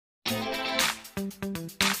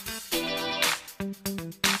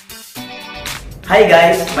Hi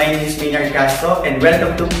guys! My name is Maynard Castro and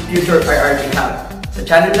welcome to Future RRT Hub. Sa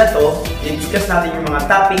channel na to, i-discuss natin yung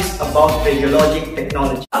mga topics about radiologic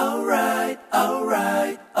technology. Alright.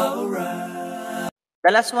 The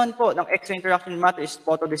last one po ng X-ray interaction matter is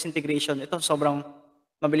photodisintegration. Ito sobrang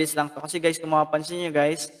mabilis lang to. Kasi guys, kung mapapansin nyo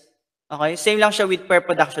guys, okay, same lang siya with pair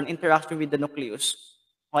production, interaction with the nucleus.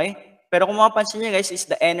 Okay? Pero kung mapapansin nyo guys, is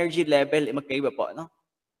the energy level, magkaiba po. No?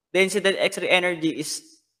 The incident X-ray energy is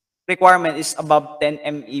requirement is above 10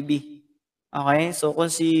 MeV. Okay? So, kung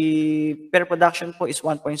si pair production po is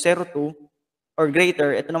 1.02 or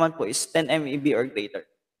greater, ito naman po is 10 MeV or greater.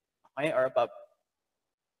 Okay? Or above.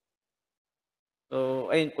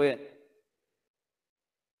 So, ayun po yun.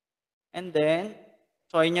 And then,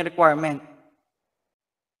 so ayun yung requirement.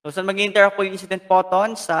 So, saan mag-interact po yung incident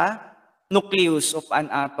photon? Sa nucleus of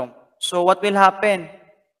an atom. So, what will happen?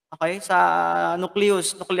 Okay? Sa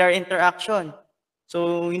nucleus, nuclear interaction.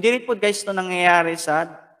 So, hindi rin po guys ito nangyayari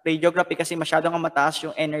sa radiography kasi masyadong mataas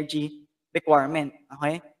yung energy requirement.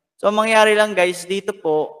 Okay? So, ang mangyayari lang guys dito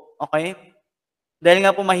po, okay, dahil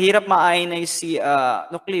nga po mahirap ma-ionize si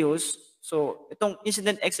nucleus, so itong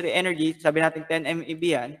incident X-ray energy, sabi natin 10 MeV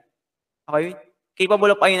yan, okay,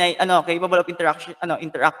 capable of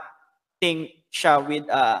interacting siya with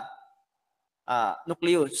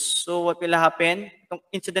nucleus. So, what will happen? Itong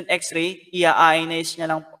incident X-ray, i-ionize niya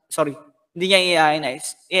lang, hindi niya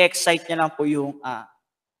i-ionize. I-excite niya lang po yung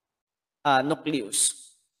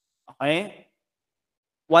nucleus. Okay?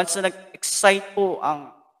 Once na nag-excite po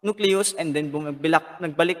ang nucleus and then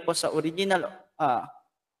nagbalik po sa original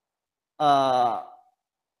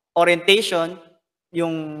orientation,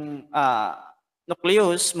 yung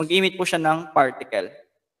nucleus, mag-emit po siya ng particle.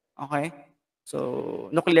 Okay? So,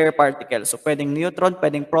 nuclear particle. So, pwedeng neutron,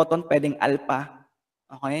 pwedeng proton, pwedeng alpha.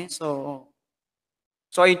 Okay? So,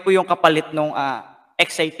 ayun po yung kapalit ng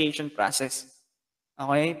excitation process.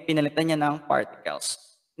 Okay? Pinalitan niya ng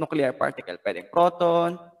particles. Nuclear particle. Pwedeng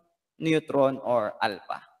proton, neutron, or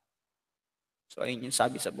alpha. So, ayun yung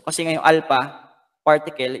sabi sa book. Kasi ngayong alpha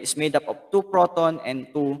particle is made up of 2 proton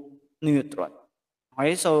and 2 neutron.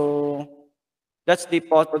 Okay? So, that's the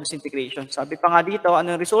photodisintegration. Sabi pa nga dito,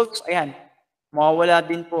 anong results? Ayan. Mawawala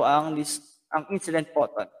din po ang incident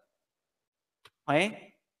photon.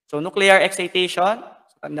 Okay? So, nuclear excitation.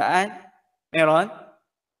 Tandaan, meron.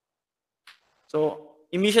 So,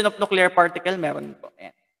 emission of nuclear particle, meron po.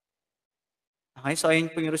 Ayan. Okay, so ayun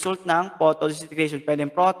po yung result ng photodisintegration.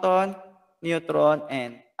 Pwedeng proton, neutron,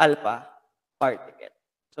 and alpha particle.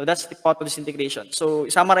 So, that's the photodisintegration. So,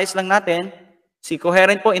 summarize lang natin, si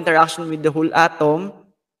coherent po, interaction with the whole atom.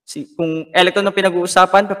 Kung electron na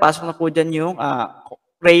pinag-uusapan, papasok na po dyan yung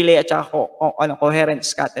Rayleigh at saka coherent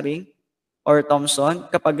scattering or Thomson.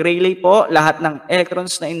 Kapag Rayleigh po, lahat ng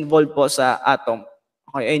electrons na involved po sa atom.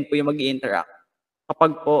 Okay, ayun po yung mag-i-interact.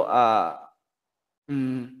 Kapag po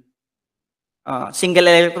single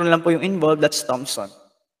electron lang po yung involved, that's Thomson.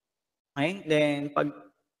 Okay, then pag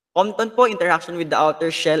Compton po, interaction with the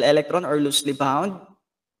outer shell electron or loosely bound.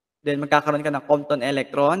 Then magkakaroon ka ng Compton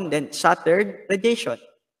electron. Then shattered radiation.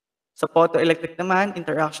 Sa photoelectric naman,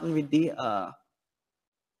 interaction with the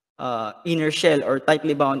inner shell or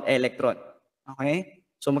tightly bound electron. Okay?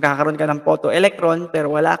 So magkakaroon ka ng photoelectron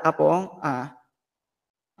pero wala ka pong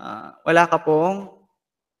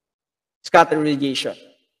scatter radiation.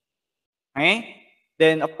 Okay?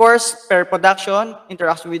 Then of course, pair production,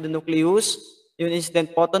 interaction with the nucleus, yung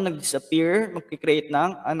incident photon nag-disappear, mag-create ng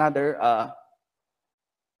another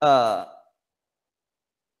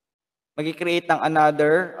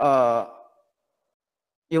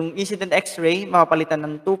yung incident X-ray, mapapalitan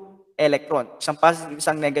ng 2 electron, isang positive,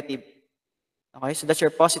 isang negative. Okay, so that's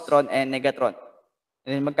your positron and negatron.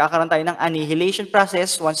 And then magkakaroon tayo ng annihilation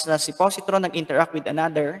process once na si positron nag-interact with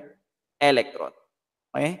another electron.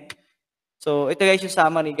 Okay? So, ito guys yung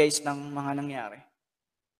summary guys ng mga nangyari.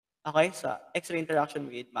 Okay, sa X-ray interaction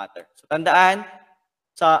with matter. So, tandaan,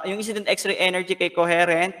 yung incident X-ray energy kay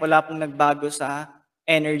coherent, wala pong nagbago sa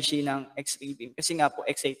energy ng X-ray beam. Kasi nga po,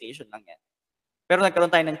 excitation lang yan. Pero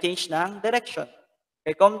nagkaroon tayo ng change ng direction.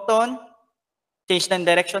 Kay Compton, change ng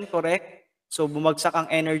direction, correct? So, bumagsak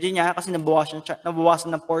ang energy niya kasi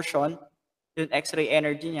nabuwasan ng portion yung X-ray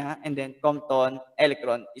energy niya and then Compton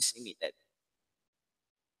electron is emitted.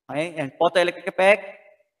 Okay? And photoelectric effect,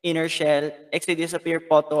 inner shell, X-ray disappear,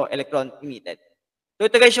 photoelectron emitted. So,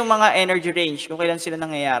 ito guys yung mga energy range kung kailan sila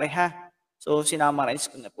nangyayari, ha? So,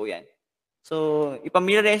 sinamarize ko na po yan. So,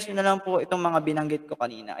 ipamiliarize nyo na lang po itong mga binanggit ko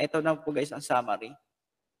kanina. Ito na po guys ang summary.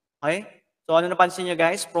 Okay? So, ano napansin nyo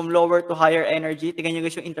guys? From lower to higher energy, tingnan nyo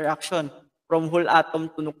guys yung interaction. from whole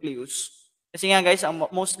atom to nucleus. Kasi nga guys,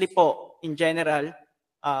 mostly po, in general,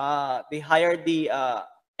 the higher the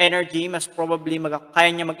energy, mas probably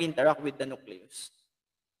kaya niya mag-interact with the nucleus.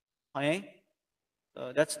 Okay?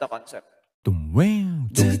 So that's the concept.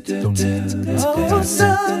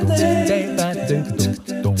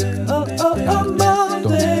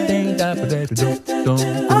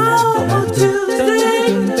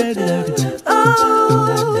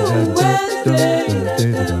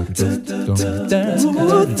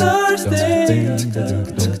 Thursday,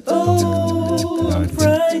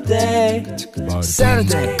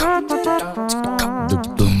 Saturday.